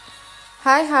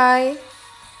Hi.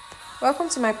 Welcome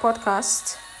to my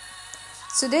podcast.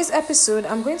 Today's episode,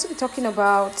 I'm going to be talking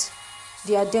about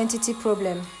the identity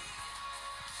problem.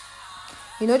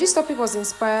 This topic was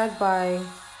inspired by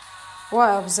what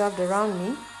I observed around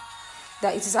me,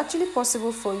 that it is actually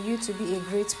possible for you to be a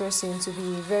great person, to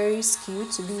be very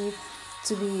skilled, to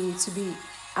be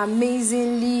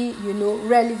amazingly,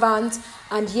 relevant,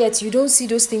 and yet you don't see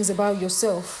those things about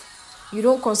yourself. You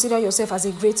don't consider yourself as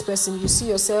a great person. You see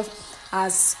yourself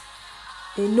as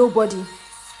a nobody,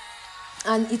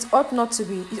 and it ought not to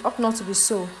be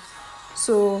so.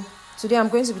 So today I'm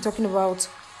going to be talking about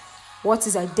what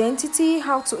is identity,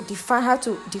 how to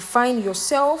define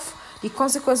yourself, the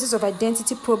consequences of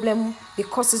identity problem, the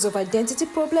causes of identity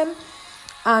problem,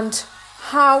 and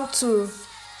how to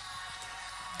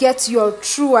get your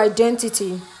true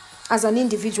identity as an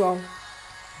individual.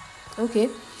 Okay,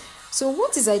 so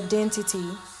what is identity?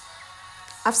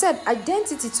 I've said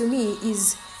identity to me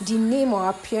is the name or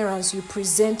appearance you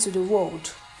present to the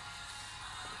world.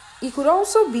 It could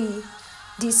also be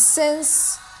the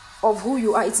sense of who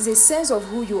you are. It is a sense of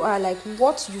who you are, like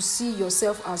what you see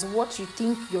yourself as, what you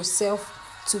think yourself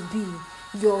to be,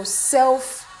 your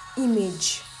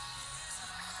self-image.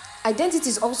 Identity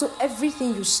is also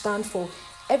everything you stand for,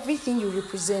 everything you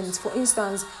represent. For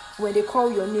instance, when they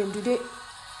call your name, do they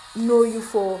know you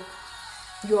for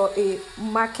you're a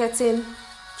marketing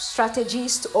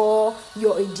strategist, or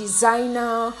you're a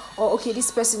designer, or okay, this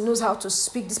person knows how to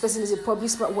speak, this person is a public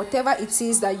speaker? Whatever it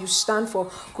is that you stand for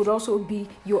could also be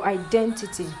your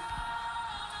identity.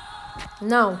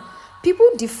 Now, people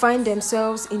define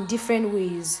themselves in different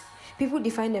ways. People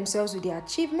define themselves with their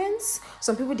achievements.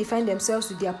 Some people define themselves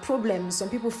with their problems. Some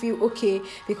people feel, okay,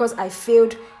 because I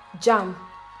failed JAMB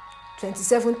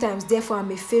 27 times, therefore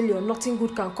I'm a failure, nothing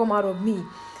good can come out of me.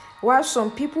 While some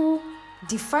people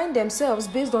define themselves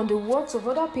based on the works of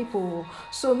other people.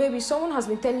 So maybe someone has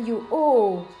been telling you,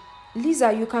 oh,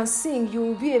 Lisa, you can sing, you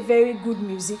will be a very good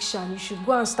musician, you should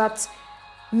go and start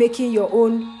making your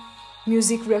own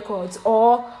music records.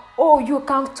 Or, oh, you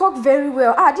can talk very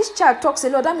well, this child talks a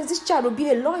lot, that means this child will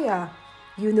be a lawyer.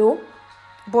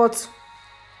 But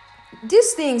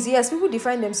these things, yes, people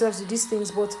define themselves with these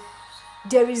things, but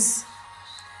there is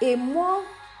a more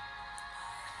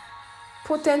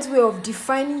potent way of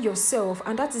defining yourself,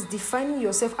 and that is defining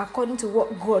yourself according to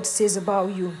what God says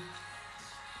about you.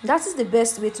 That is the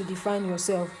best way to define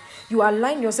yourself. You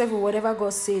align yourself with whatever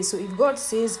God says. So if God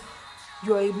says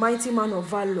you're a mighty man of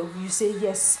valor, you say,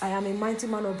 yes, I am a mighty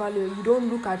man of valor. You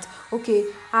don't look at, okay,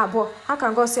 but how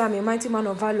can God say I'm a mighty man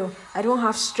of valor? I don't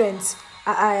have strength.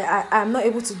 I'm not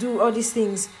able to do all these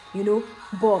things,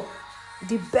 But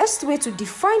the best way to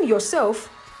define yourself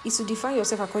is to define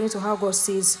yourself according to how God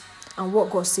says and what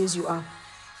God says you are.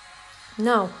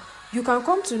 Now, you can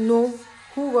come to know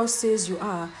who God says you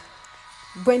are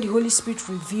when the Holy Spirit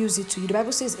reveals it to you. The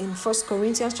Bible says in 1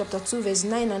 Corinthians chapter 2, verse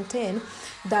 9 and 10,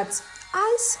 that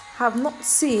eyes have not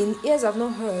seen, ears have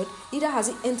not heard, neither has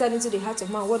it entered into the heart of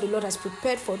man what the Lord has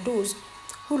prepared for those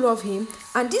who love him.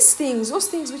 And these things, those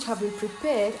things which have been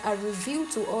prepared, are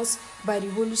revealed to us by the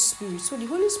Holy Spirit. So the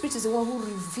Holy Spirit is the one who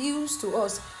reveals to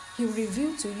us. He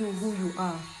revealed to you who you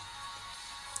are.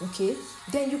 Okay,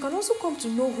 then you can also come to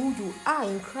know who you are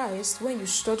in Christ when you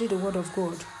study the Word of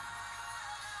God.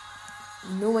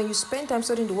 When you spend time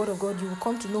studying the Word of God, you will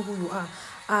come to know who you are.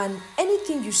 And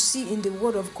anything you see in the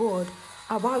Word of God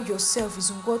about yourself is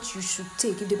what you should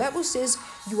take. If the Bible says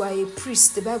you are a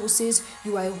priest, the Bible says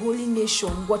you are a holy nation,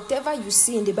 whatever you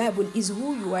see in the Bible is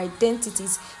who your identity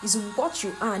is what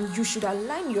you are, and you should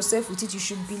align yourself with it. You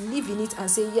should believe in it and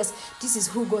say, yes, this is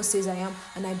who God says I am,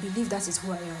 and I believe that is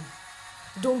who I am.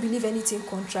 Don't believe anything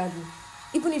contrary.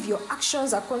 Even if your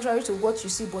actions are contrary to what you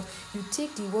see, but you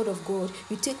take the Word of God,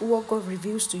 you take what God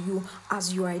reveals to you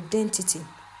as your identity.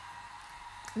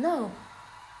 Now,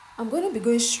 I'm going to be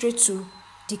going straight to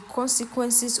the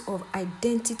consequences of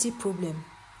identity problem.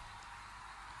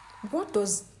 What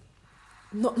does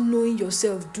not knowing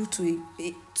yourself do to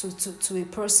a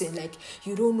person? Like,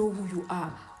 you don't know who you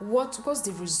are. What's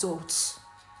the result?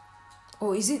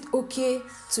 Or is it okay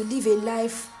to live a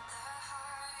life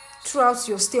throughout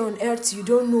your stay on earth? You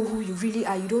don't know who you really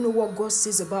are. You don't know what God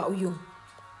says about you.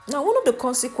 Now, one of the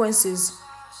consequences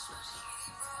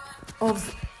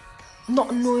of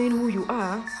not knowing who you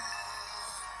are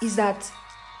is that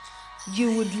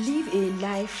you would live a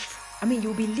life,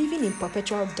 you'll be living in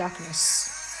perpetual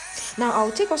darkness. Now,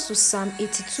 I'll take us to Psalm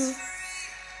 82.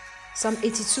 Psalm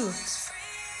 82.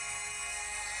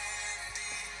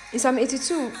 In Psalm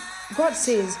 82, God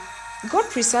says, God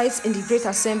presides in the great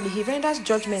assembly. He renders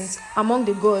judgments among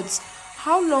the gods.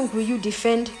 How long will you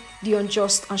defend the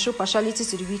unjust and show partiality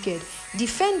to the wicked.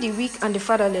 Defend the weak and the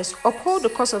fatherless. Uphold the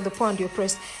cause of the poor and the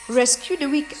oppressed. Rescue the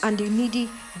weak and the needy.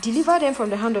 Deliver them from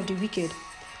the hand of the wicked.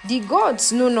 The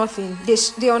gods know nothing.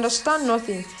 They understand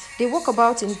nothing. They walk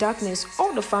about in darkness.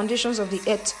 All the foundations of the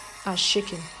earth are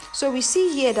shaken. So we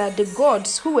see here that the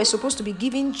gods who were supposed to be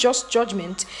giving just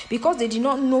judgment, because they did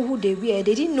not know who they were,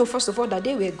 they didn't know first of all that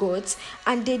they were gods,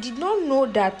 and they did not know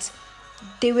that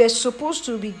they were supposed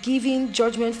to be giving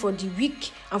judgment for the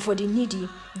weak and for the needy.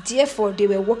 Therefore, they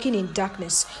were walking in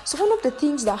darkness. So one of the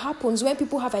things that happens when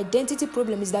people have identity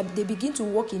problem is that they begin to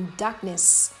walk in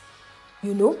darkness.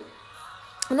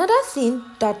 Another thing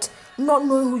that not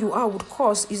knowing who you are would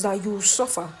cause is that you will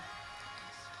suffer.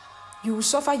 You will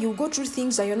suffer, you will go through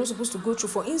things that you're not supposed to go through.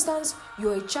 For instance,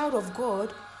 you're a child of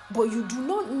God, but you do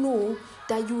not know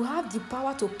that you have the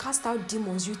power to cast out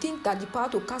demons. You think that the power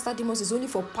to cast out demons is only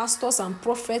for pastors and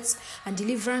prophets and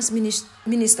deliverance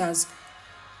ministers.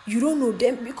 You don't know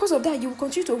them. Because of that, you will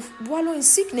continue to wallow in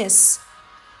sickness.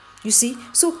 You see?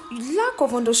 So lack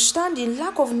of understanding,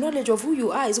 lack of knowledge of who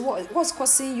you are is what's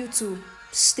causing you to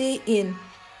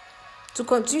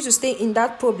continue to stay in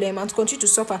that problem and to continue to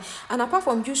suffer. And apart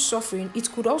from you suffering,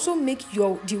 it could also make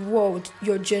the world,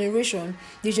 your generation,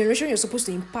 the generation you're supposed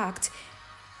to impact,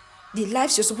 the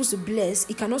lives you're supposed to bless,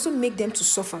 it can also make them to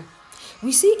suffer.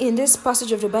 We see in this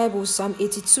passage of the Bible, Psalm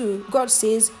 82, God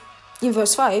says in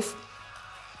verse 5,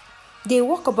 they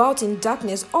walk about in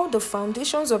darkness, all the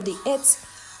foundations of the earth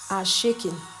are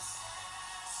shaken.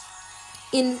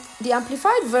 In the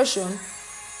Amplified Version,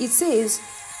 it says,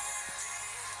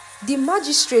 the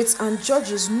magistrates and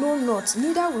judges know not,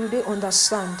 neither will they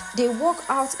understand. They walk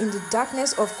out in the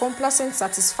darkness of complacent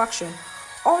satisfaction.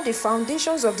 All the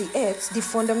foundations of the earth, the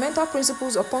fundamental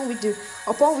principles upon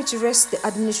which rests the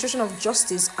administration of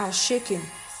justice, are shaken.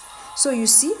 So you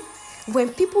see, when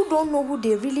people don't know who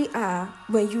they really are,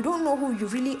 when you don't know who you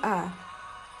really are,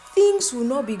 things will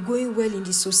not be going well in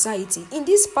the society. In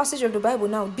this passage of the Bible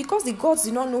now, because the gods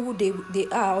did not know who they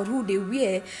are or who they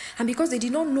were, and because they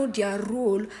did not know their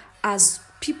role as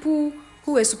people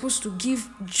who were supposed to give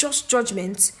just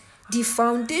judgment, the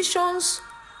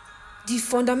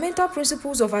fundamental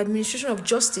principles of administration of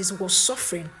justice was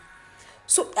suffering.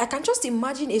 So I can just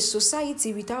imagine a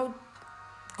society without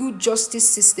good justice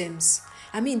systems.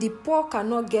 The poor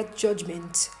cannot get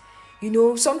judgment.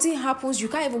 Something happens, you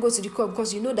can't even go to the court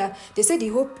because you know that they say the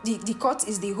court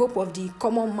is the hope of the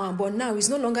common man, but now it's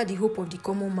no longer the hope of the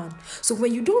common man. So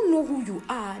when you don't know who you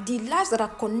are, the lives that are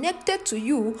connected to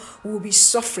you will be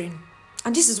suffering.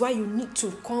 And this is why you need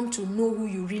to come to know who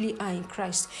you really are in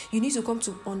Christ. You need to come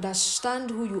to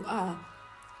understand who you are.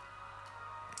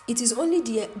 It is only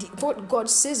what God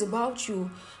says about you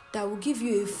that will give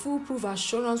you a foolproof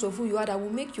assurance of who you are, that will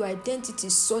make your identity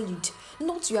solid,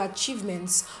 not your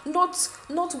achievements, not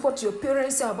what your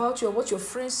parents say about you or what your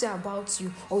friends say about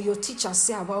you or your teachers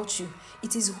say about you.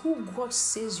 It is who God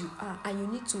says you are, and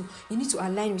you need to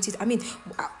align with it.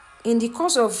 In the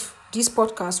course of this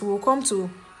podcast, we will come to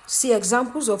see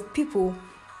examples of people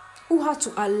who had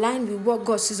to align with what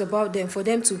God says about them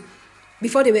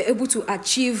before they were able to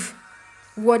achieve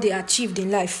what they achieved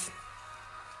in life.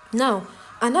 Now,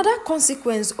 another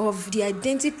consequence of the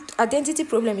identity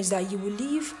problem is that you will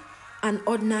live an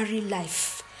ordinary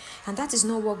life. And that is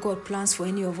not what God plans for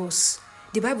any of us.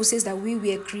 The Bible says that we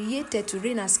were created to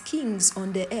reign as kings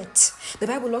on the earth. The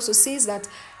Bible also says that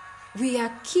we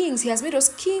are kings. He has made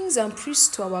us kings and priests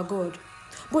to our God.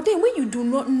 But then when you do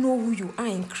not know who you are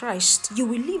in Christ, you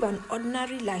will live an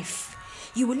ordinary life.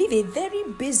 You will live a very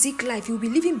basic life. You will be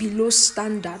living below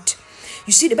standard.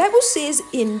 You see, the Bible says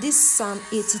in this Psalm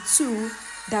 82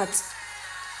 that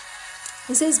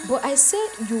it says, but I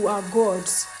said you are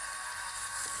gods.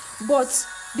 But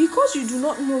because you do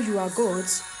not know you are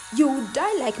gods, you will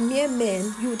die like mere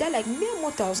men, you will die like mere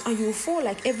mortals, and you will fall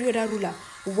like every other ruler.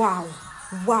 Wow.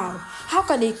 How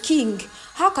can a king,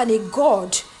 how can a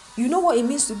god, you know what it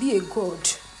means to be a god?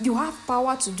 You have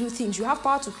power to do things. You have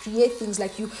power to create things,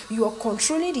 like you are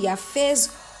controlling the affairs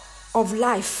of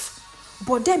life.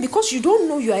 But then because you don't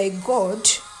know you are a god,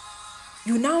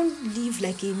 you now live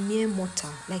like a mere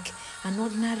mortal, like an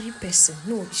ordinary person.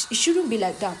 No, it shouldn't be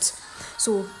like that.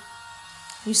 So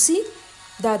you see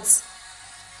that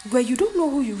when you don't know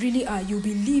who you really are, you'll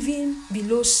be living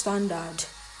below standard.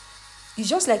 It's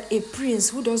just like a prince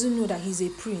who doesn't know that he's a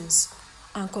prince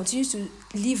and continues to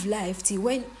live life till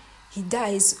when he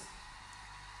dies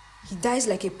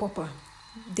like a pauper.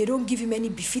 They don't give him any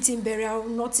befitting burial,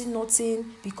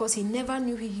 nothing, because he never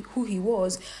knew who he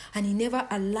was, and he never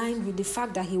aligned with the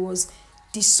fact that he was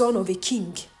the son of a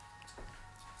king.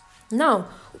 Now,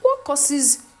 what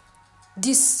causes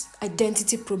this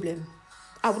identity problem?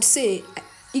 I would say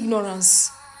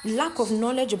ignorance, lack of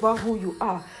knowledge about who you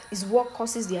are is what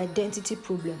causes the identity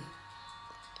problem.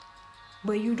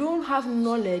 But you don't have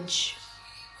knowledge.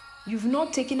 You've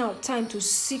not taken out time to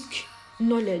seek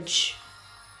knowledge.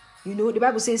 You know, the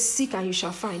Bible says, seek and you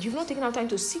shall find. You've not taken out time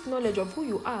to seek knowledge of who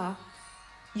you are.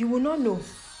 You will not know.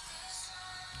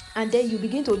 And then you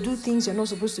begin to do things you're not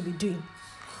supposed to be doing.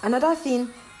 Another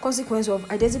consequence of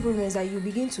identity problem is that you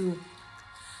begin to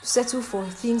settle for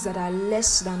things that are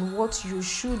less than what you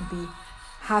should be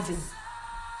having.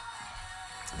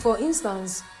 For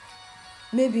instance,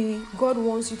 maybe God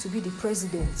wants you to be the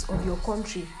president of your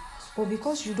country, but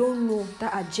because you don't know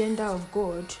the agenda of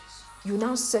God, you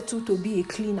now settle to be a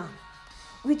cleaner,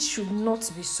 which should not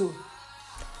be so.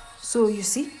 So you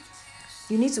see,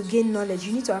 you need to gain knowledge.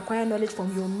 You need to acquire knowledge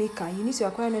from your maker. You need to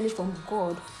acquire knowledge from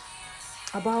God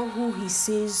about who he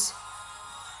says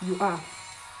you are.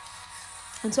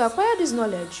 And to acquire this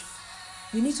knowledge,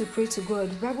 you need to pray to God.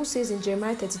 The Bible says in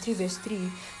Jeremiah 33 verse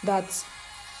 3 that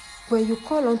when you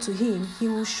call unto him, he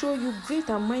will show you great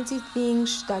and mighty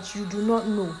things that you do not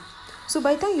know. So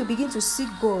by the time you begin to seek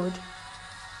God,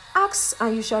 ask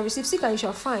and you shall receive, seek and you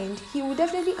shall find, he will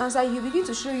definitely answer. He will begin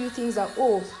to show you things that,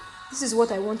 oh, this is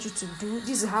what I want you to do.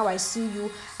 This is how I see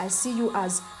you. I see you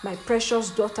as my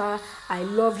precious daughter. I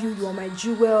love you. You are my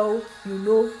jewel, you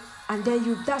know. And then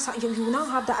you now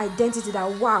have the identity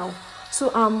that, wow, so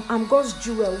I'm God's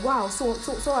jewel. Wow, so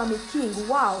I'm a king.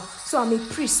 Wow, so I'm a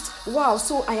priest. Wow,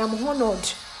 so I am honored.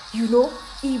 You know,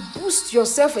 it boosts your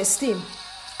self-esteem.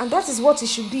 And that is what it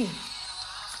should be.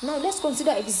 Now let's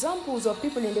consider examples of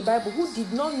people in the Bible who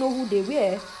did not know who they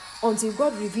were until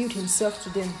God revealed himself to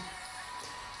them.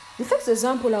 The first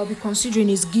example I'll be considering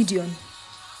is Gideon.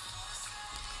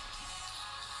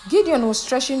 Gideon was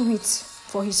threshing wheat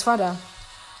for his father,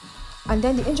 and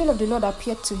then the angel of the Lord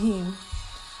appeared to him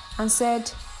and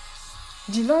said,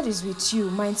 "The Lord is with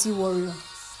you, mighty warrior."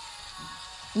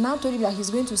 Now told him that he's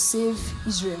going to save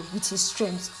Israel with his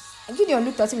strength. And Gideon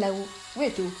looked at him like,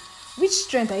 wait, which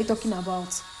strength are you talking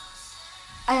about?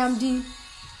 I am the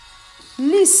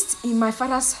least in my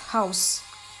father's house,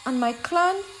 and my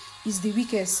clan is the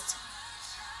weakest.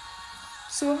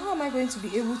 So how am I going to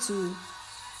be able to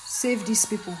save these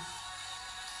people?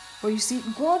 But you see,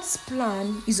 God's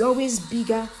plan is always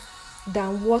bigger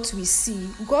than what we see.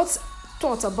 God's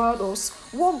thought about us,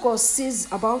 what God says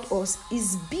about us,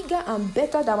 is bigger and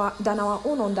better than our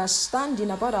own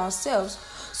understanding about ourselves.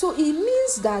 So it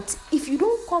means that if you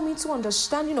don't come into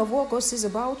understanding of what God says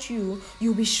about you,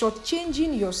 you'll be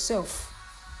shortchanging yourself.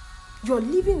 You're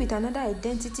living with another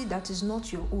identity that is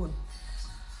not your own.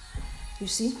 You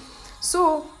see?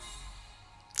 So,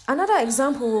 another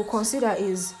example we'll consider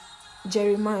is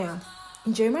Jeremiah.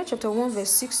 In Jeremiah chapter 1 verse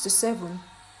 6 to 7,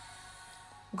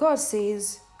 God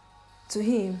says to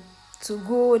him to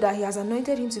go, that he has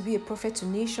anointed him to be a prophet to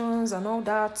nations and all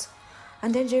that.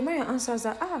 And then Jeremiah answers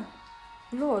that,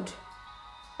 Lord,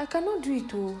 I cannot do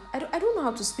it. I don't know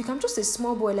how to speak. I'm just a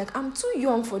small boy. Like, I'm too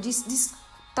young for this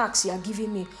task you are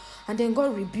giving me. And then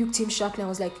God rebuked him sharply and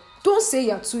was like, don't say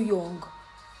you're too young.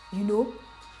 You know?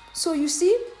 So you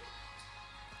see,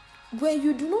 when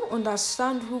you do not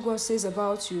understand who God says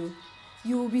about you,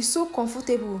 you will be so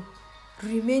comfortable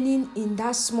remaining in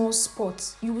that small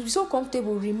spot. You will be so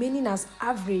comfortable remaining as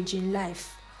average in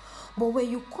life. But when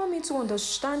you come into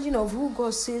understanding of who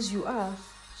God says you are,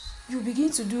 you begin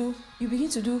to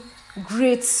do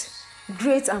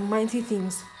great and mighty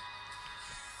things.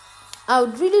 I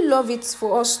would really love it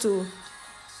for us to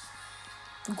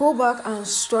go back and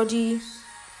study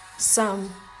Psalm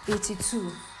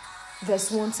 82,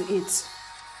 verse 1 to 8.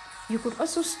 You could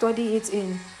also study it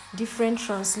in different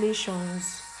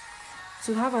translations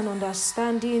to have an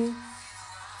understanding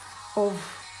of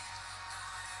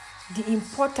the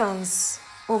importance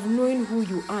of knowing who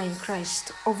you are in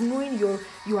Christ, of knowing your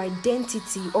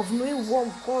identity, of knowing what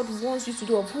God wants you to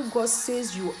do, of who God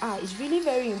says you are. It's really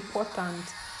very important.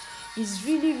 It's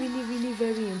really, really, really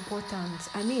very important.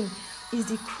 I mean, it's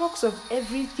the crux of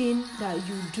everything that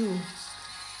you do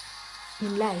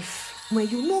in life. When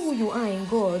you know who you are in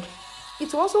God,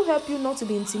 it will also help you not to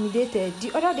be intimidated.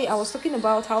 The other day, I was talking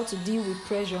about how to deal with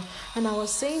pressure, and I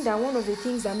was saying that one of the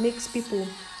things that makes people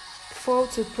fall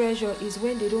to pressure is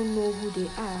when they don't know who they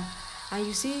are. And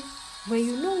you see, when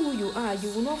you know who you are, you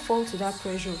will not fall to that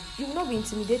pressure. You will not be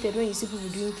intimidated when you see people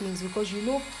doing things, because you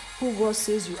know who God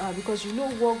says you are, because you know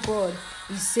what God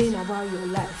is saying about your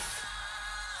life.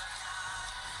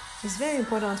 It's very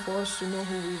important for us to know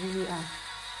who we really are.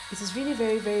 It is really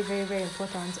very, very, very, very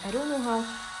important. I don't know how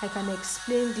I can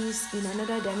explain this in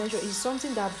another dimension. It's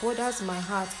something that bothers my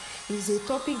heart. It's a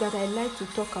topic that I like to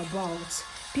talk about.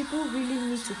 People really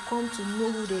need to come to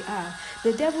know who they are.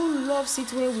 The devil loves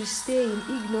it when we stay in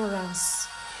ignorance.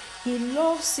 He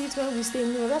loves it when we stay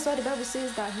in ignorance. That's why the Bible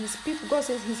says that his people, God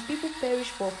says his people perish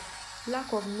for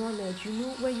lack of knowledge.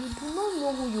 When you do not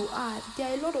know who you are,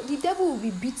 there are a lot of, the devil will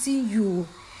be beating you.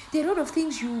 There are a lot of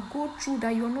things you go through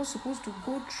that you're not supposed to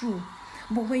go through.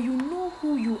 But when you know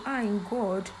who you are in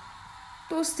God,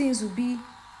 those things will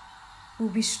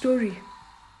be story.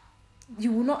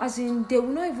 You will not, they will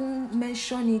not even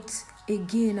mention it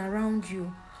again around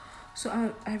you. So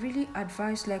I really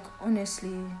advise,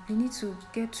 honestly, we need to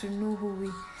get to know who we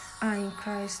are in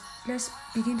Christ. Let's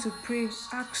begin to pray.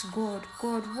 Ask God,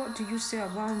 what do you say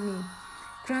about me?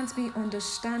 Grant me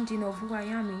understanding of who I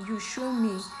am in you. Show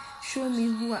me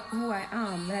who I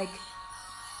am.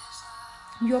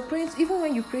 You're praying, even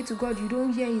when you pray to God, you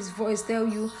don't hear his voice tell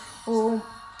you, oh,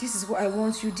 this is what I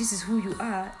want you, this is who you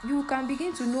are. You can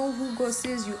begin to know who God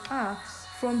says you are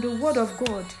from the word of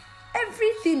God.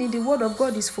 Everything in the word of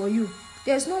God is for you.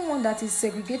 There's no one that is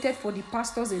segregated for the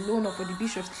pastors alone or for the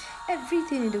bishops.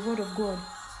 Everything in the word of God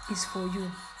is for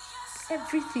you.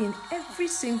 Everything, every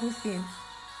single thing.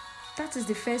 That is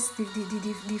the first,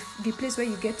 the place where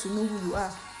you get to know who you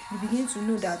are. You begin to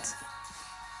know that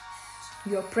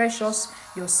you're precious,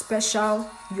 you're special,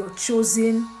 you're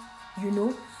chosen,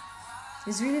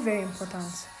 It's really very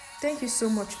important. Thank you so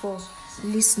much for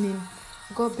listening.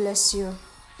 God bless you.